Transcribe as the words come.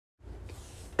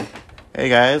Hey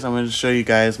guys, I'm going to show you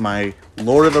guys my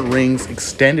Lord of the Rings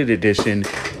Extended Edition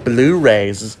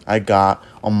Blu-rays I got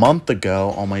a month ago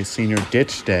on my senior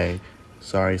ditch day.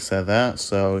 Sorry I said that.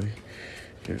 So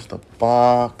here's the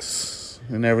box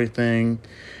and everything.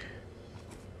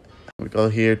 We go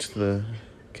here to the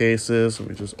cases.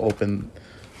 We just open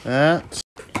that.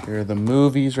 Here are the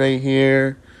movies right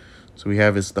here. So we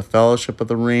have is The Fellowship of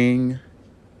the Ring,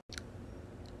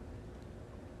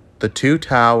 The Two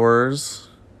Towers,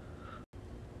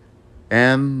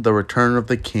 and The Return of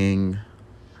the King.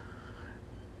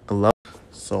 I love it.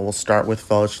 So we'll start with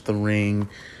Fellowship of the Ring.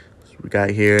 So we got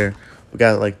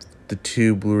like the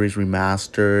two Blu-rays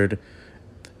remastered.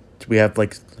 We got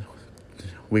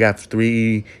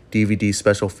 3 DVD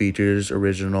special features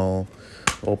original.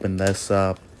 Open this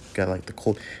up. Got like the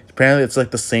cool. Apparently it's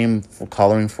like the same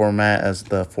coloring format as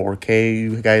the 4K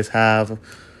you guys have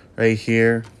right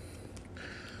here.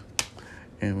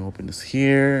 And we open this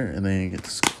here, and then you get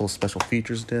this cool special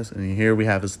features disc. And here we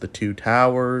have is the Two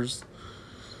Towers.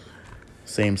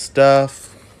 Same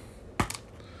stuff.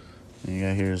 And you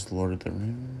got here's Lord of the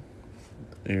Rings.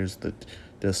 Here's the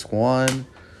disc 1,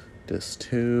 disc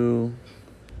 2.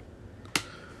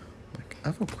 Like, I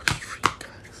have a question for you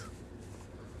guys.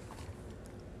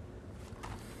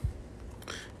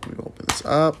 We open this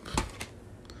up,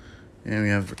 and we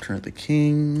have Return of the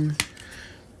King.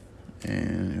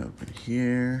 And you open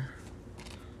here.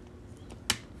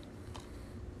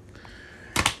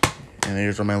 And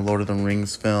here's my Lord of the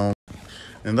Rings film.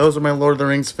 And those are my Lord of the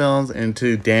Rings films. And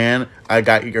to Dan, I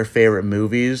got your favorite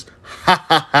movies. Ha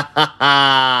ha ha ha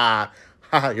ha.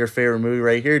 Ha, your favorite movie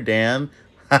right here, Dan.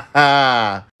 Ha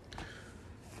ha.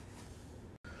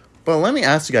 But let me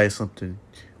ask you guys something.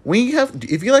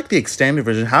 If you like the extended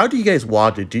version, how do you guys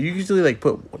watch it? Do you usually like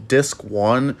put disc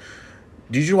 1?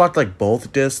 Did you watch like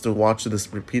both discs to watch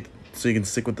this repeat so you can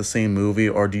stick with the same movie,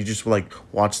 or do you just like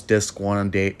watch disc 1 on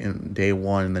day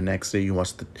 1 and the next day you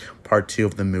watch the part 2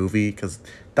 of the movie? Because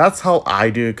that's how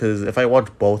I do. Because if I watch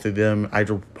both of them, I'd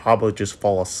probably just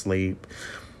fall asleep.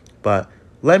 But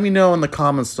let me know in the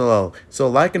comments below. So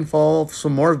like and follow for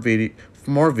more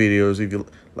videos if you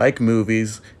like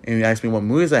movies, and you ask me what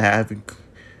movies I have. You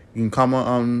can comment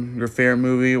on your favorite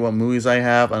movie, what movies I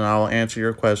have, and I'll answer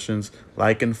your questions.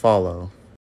 Like and follow.